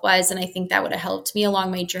mental health was. And I think that would have helped me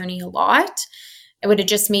along my journey a lot. It would have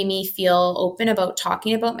just made me feel open about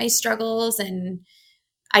talking about my struggles. And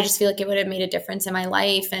I just feel like it would have made a difference in my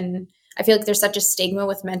life. And I feel like there's such a stigma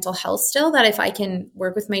with mental health still, that if I can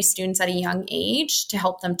work with my students at a young age to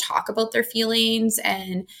help them talk about their feelings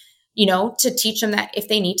and, you know, to teach them that if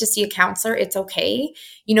they need to see a counselor, it's okay,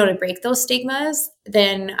 you know, to break those stigmas,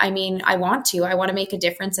 then I mean, I want to make a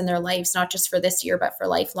difference in their lives, not just for this year, but for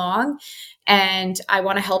lifelong. And I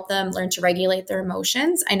want to help them learn to regulate their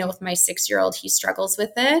emotions. I know with my 6-year-old, he struggles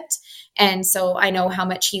with it. And so I know how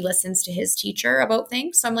much he listens to his teacher about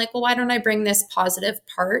things. So I'm like, well, why don't I bring this positive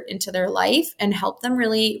part into their life and help them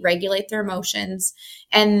really regulate their emotions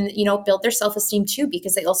and, you know, build their self-esteem too,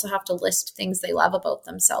 because they also have to list things they love about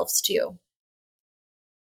themselves too.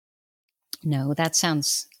 No, that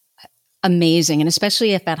sounds amazing. And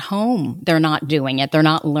especially if at home they're not doing it, they're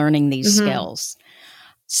not learning these skills.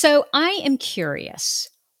 So I am curious,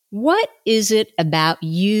 what is it about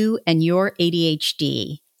you and your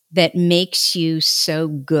ADHD that makes you so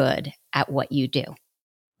good at what you do?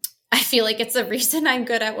 I feel like it's the reason I'm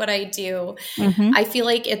good at what I do. I feel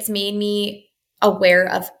like it's made me aware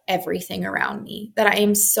of everything around me, that I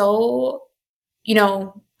am so, you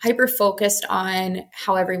know, hyper focused on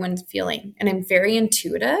how everyone's feeling. And I'm very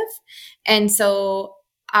intuitive. And so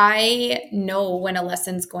I know when a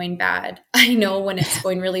lesson's going bad. I know when it's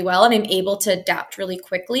going really well, and I'm able to adapt really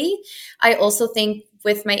quickly. I also think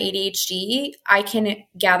with my ADHD, I can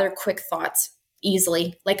gather quick thoughts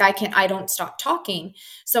easily. Like I don't stop talking.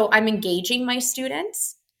 So I'm engaging my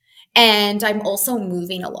students, and I'm also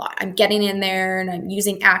moving a lot. I'm getting in there and I'm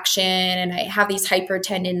using action, and I have these hyper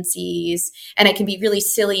tendencies, and I can be really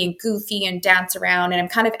silly and goofy and dance around, and I'm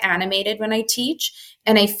kind of animated when I teach.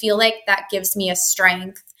 And I feel like that gives me a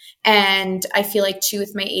strength. And I feel like too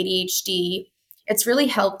with my ADHD, it's really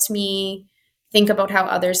helped me think about how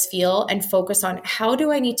others feel and focus on how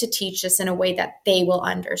do I need to teach this in a way that they will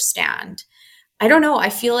understand. I don't know. I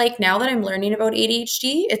feel like now that I'm learning about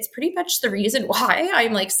ADHD, it's pretty much the reason why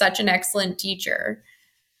I'm like such an excellent teacher.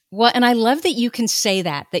 Well, and I love that you can say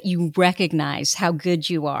that you recognize how good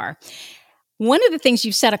you are. One of the things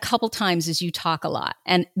you've said a couple times is you talk a lot.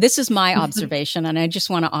 And this is my observation, and I just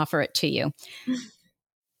want to offer it to you.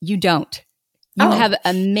 You don't. You have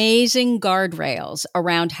amazing guardrails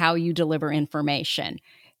around how you deliver information.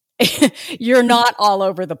 You're not all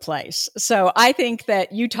over the place. So I think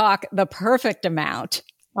that you talk the perfect amount.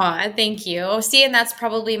 Aw, thank you. See, and that's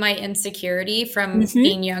probably my insecurity from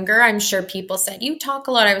being younger. I'm sure people said, you talk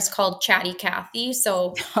a lot. I was called Chatty Cathy.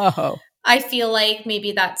 So I feel like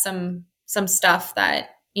maybe that's some stuff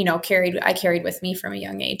that, you know, I carried with me from a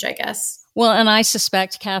young age, I guess. Well, and I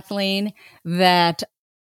suspect, Kathleen, that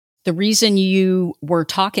the reason you were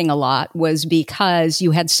talking a lot was because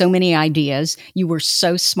you had so many ideas, you were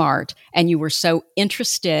so smart, and you were so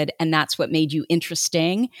interested, and that's what made you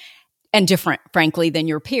interesting and different, frankly, than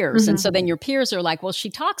your peers. And so then your peers are like, well, she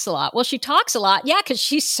talks a lot. Well, she talks a lot. Yeah, because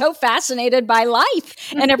she's so fascinated by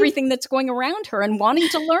life and everything that's going around her and wanting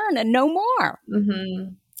to learn and know more.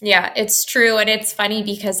 Yeah, it's true. And it's funny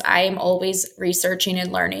because I'm always researching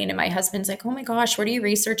and learning. And my husband's like, oh my gosh, what are you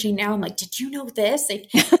researching now? I'm like, did you know this? Like,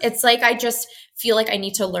 it's like I just feel like I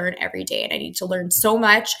need to learn every day, and I need to learn so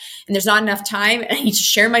much, and there's not enough time, and I need to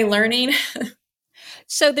share my learning.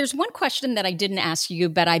 So there's one question that I didn't ask you,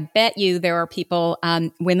 but I bet you there are people,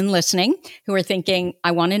 women listening, who are thinking,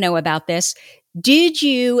 I want to know about this. Did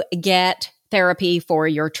you get therapy for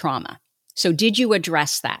your trauma? So did you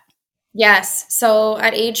address that? Yes. So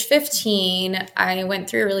at age 15, I went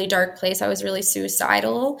through a really dark place. I was really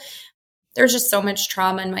suicidal. There's just so much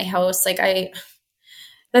trauma in my house. Like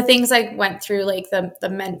the things I went through, like the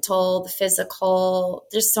mental, the physical,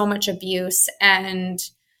 there's so much abuse. And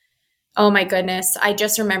oh my goodness, I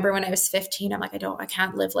just remember when I was 15, I'm like, I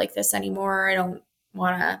can't live like this anymore. I don't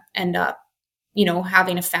want to end up, you know,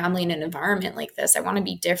 having a family in an environment like this. I want to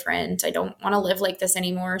be different. I don't want to live like this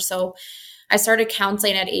anymore. So I started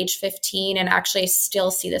counseling at age 15, and actually I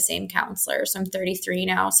still see the same counselor. So I'm 33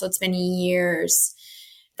 now. So it's been years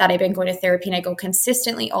that I've been going to therapy, and I go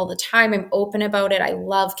consistently all the time. I'm open about it. I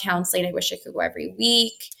love counseling. I wish I could go every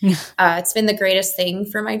week. It's been the greatest thing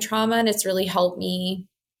for my trauma, and it's really helped me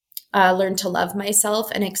learn to love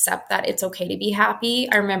myself and accept that it's okay to be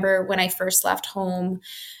happy. I remember when I first left home,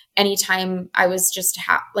 anytime I was just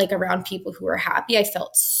like around people who were happy, I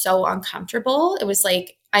felt so uncomfortable. It was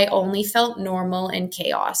like I only felt normal in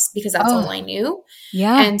chaos because that's all I knew.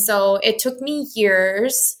 Yeah. And so it took me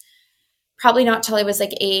years, probably not till I was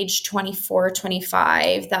like age 24,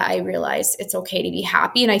 25, that I realized it's okay to be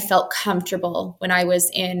happy. And I felt comfortable when I was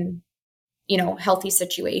in, healthy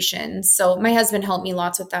situations. So my husband helped me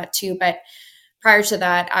lots with that too. But prior to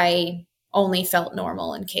that, I only felt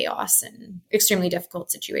normal in chaos and extremely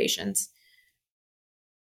difficult situations.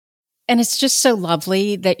 And it's just so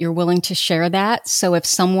lovely that you're willing to share that. So if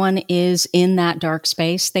someone is in that dark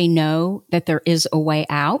space, they know that there is a way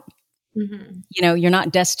out. Mm-hmm. You're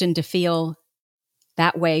not destined to feel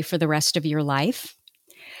that way for the rest of your life.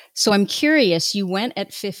 So I'm curious, you went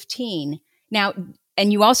at 15. Now,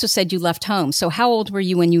 and you also said you left home. So how old were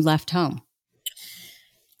you when you left home?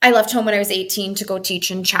 I left home when I was 18 to go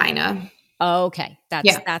teach in China. Oh, okay.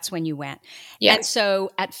 That's when you went. Yeah. And so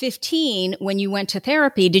at 15, when you went to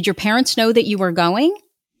therapy, did your parents know that you were going?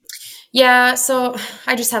 Yeah. So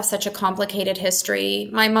I just have such a complicated history.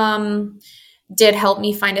 My mom did help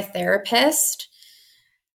me find a therapist.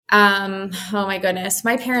 Oh my goodness.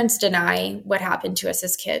 My parents deny what happened to us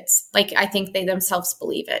as kids. Like, I think they themselves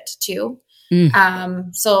believe it too.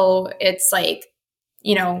 So it's like,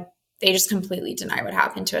 they just completely deny what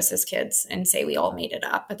happened to us as kids and say we all made it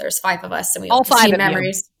up, but there's 5 of us and we all have the same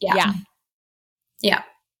memories. Yeah.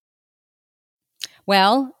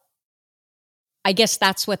 Well, I guess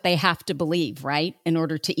that's what they have to believe, right? In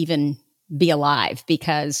order to even be alive,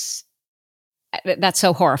 because that's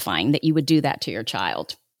so horrifying that you would do that to your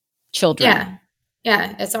children.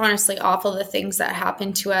 Yeah. It's honestly awful, the things that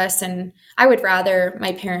happen to us. And I would rather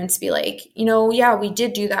my parents be like, yeah, we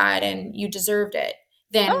did do that and you deserved it,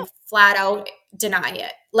 than flat out deny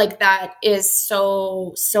it. Like, that is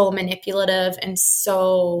so manipulative, and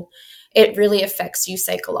so it really affects you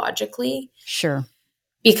psychologically. Sure.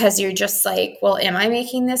 Because you're just like, well, am I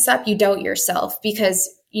making this up? You doubt yourself because,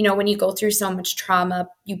 when you go through so much trauma,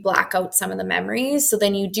 you black out some of the memories. So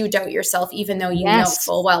then you do doubt yourself, even though you know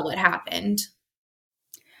full well what happened.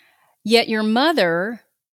 Yet your mother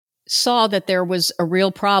saw that there was a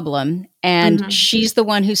real problem, and she's the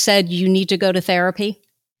one who said you need to go to therapy?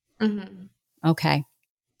 Mm-hmm. Okay.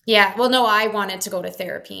 Yeah. Well, no, I wanted to go to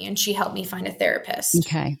therapy, and she helped me find a therapist.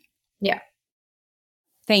 Okay. Yeah.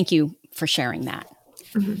 Thank you for sharing that.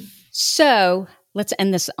 Mm-hmm. So let's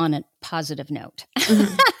end this on a positive note.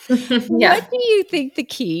 Mm-hmm. Yeah. What do you think the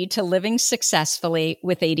key to living successfully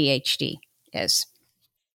with ADHD is?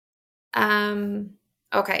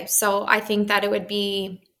 Okay. So I think that it would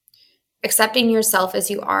be accepting yourself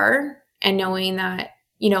as you are, and knowing that,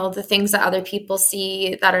 the things that other people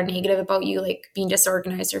see that are negative about you, like being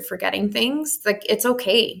disorganized or forgetting things, like, it's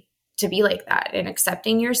okay to be like that, and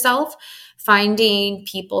accepting yourself, finding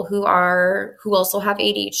people who also have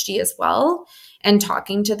ADHD as well, and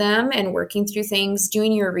talking to them and working through things,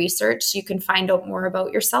 doing your research so you can find out more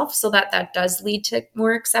about yourself, so that does lead to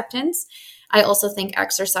more acceptance. I also think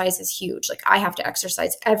exercise is huge. Like, I have to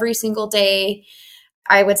exercise every single day.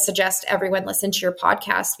 I would suggest everyone listen to your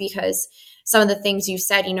podcast, because some of the things you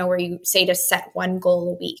said, where you say to set one goal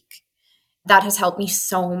a week, that has helped me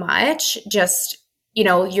so much. Just,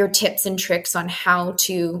 your tips and tricks on how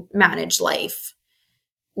to manage life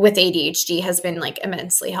with ADHD has been like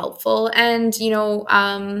immensely helpful. And,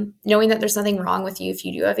 knowing that there's nothing wrong with you if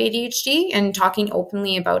you do have ADHD, and talking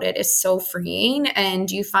openly about it is so freeing. And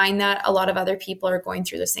you find that a lot of other people are going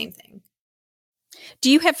through the same thing. Do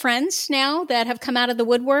you have friends now that have come out of the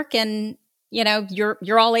woodwork and,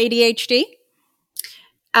 you're all ADHD?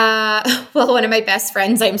 Well, one of my best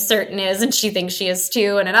friends, I'm certain is, and she thinks she is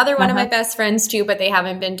too. And another one of my best friends too, but they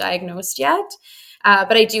haven't been diagnosed yet.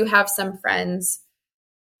 But I do have some friends,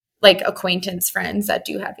 like acquaintance friends, that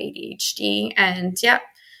do have ADHD. And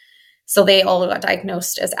so they all got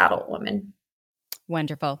diagnosed as adult women.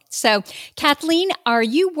 Wonderful. So Kathleen, are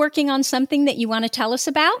you working on something that you want to tell us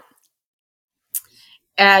about?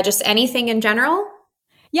 Just anything in general?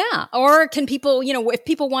 Yeah. Or can people, if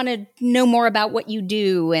people want to know more about what you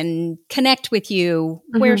do and connect with you,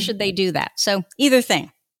 where should they do that? So either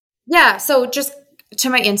thing. Yeah. So just to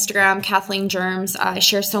my Instagram, Kathleen Germs. I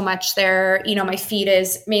share so much there. My feed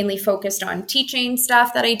is mainly focused on teaching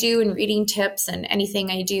stuff that I do and reading tips and anything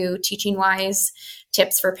I do teaching wise,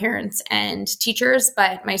 tips for parents and teachers.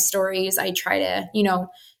 But my stories, I try to,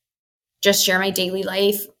 just share my daily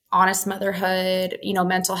life, honest motherhood,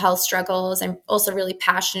 mental health struggles. I'm also really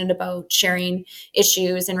passionate about sharing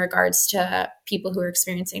issues in regards to people who are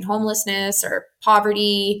experiencing homelessness or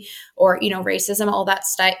poverty or, racism, all that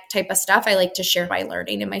type of stuff. I like to share my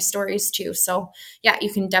learning in my stories too. So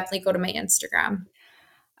you can definitely go to my Instagram.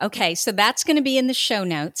 Okay, so that's going to be in the show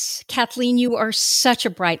notes. Kathleen, you are such a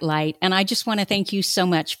bright light, and I just want to thank you so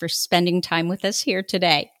much for spending time with us here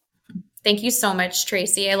today. Thank you so much,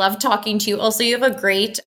 Tracy. I love talking to you. Also, you have a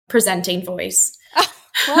great presenting voice. Oh,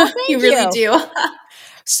 well, thank you. Really do.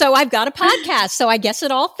 So I've got a podcast, so I guess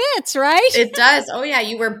it all fits, right? It does. Oh yeah,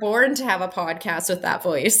 you were born to have a podcast with that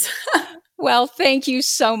voice. Well, thank you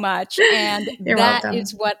so much. And You're that welcome.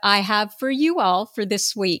 is what I have for you all for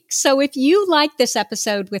this week. So if you like this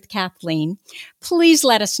episode with Kathleen, please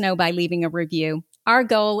let us know by leaving a review. Our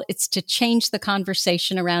goal is to change the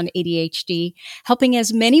conversation around ADHD, helping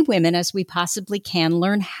as many women as we possibly can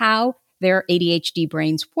learn how their ADHD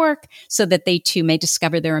brains work so that they too may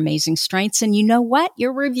discover their amazing strengths. And you know what?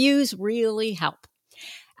 Your reviews really help.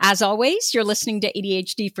 As always, you're listening to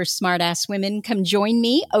ADHD for Smartass Women. Come join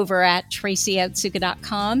me over at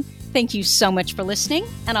tracyotsuka.com. Thank you so much for listening,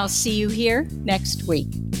 and I'll see you here next week.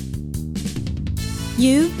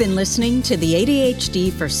 You've been listening to the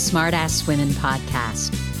ADHD for Smartass Women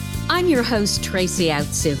podcast. I'm your host, Tracy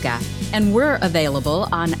Otsuka, and we're available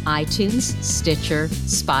on iTunes, Stitcher,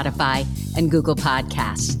 Spotify, and Google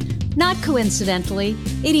Podcasts. Not coincidentally,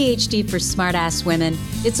 ADHD for Smartass Women,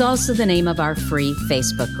 it's also the name of our free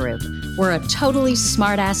Facebook group. We're a totally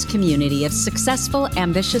smartass community of successful,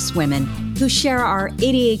 ambitious women who share our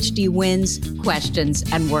ADHD wins, questions,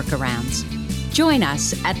 and workarounds. Join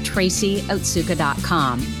us at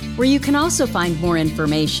tracyotsuka.com, where you can also find more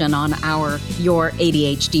information on our Your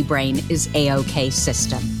ADHD Brain is A-OK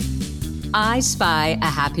system. I spy a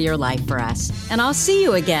happier life for us, and I'll see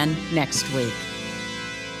you again next week.